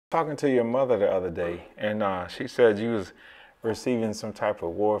Talking to your mother the other day, and she said you was receiving some type of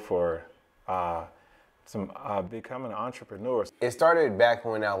award for becoming an entrepreneur. It started back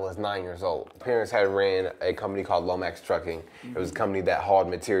when I was 9 years old. Parents had ran a company called Lomax Trucking. It was a company that hauled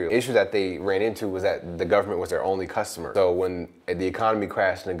material. The issue that they ran into was that the government was their only customer. So when the economy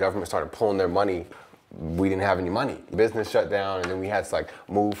crashed and the government started pulling their money, we didn't have any money. Business shut down, and then we had to like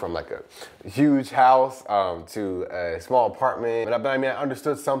move from like a huge house to a small apartment. But I mean, I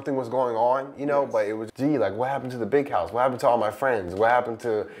understood something was going on, you know, but it was, gee, like what happened to the big house? What happened to all my friends? What happened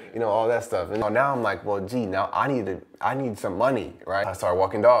to, you know, all that stuff? And now I'm like, well, gee, now I need some money, right? I started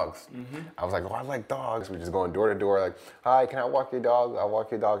walking dogs. I was like, oh, I like dogs. We're just going door to door, like, hi, can I walk your dog? I'll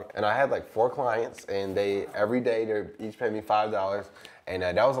walk your dog. And I had like 4 clients, and every day they each paid me $5. And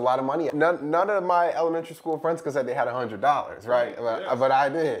that was a lot of money. None of my elementary school friends could say they had $100, right? But I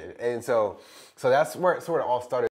did. And so that's where it sort of all started.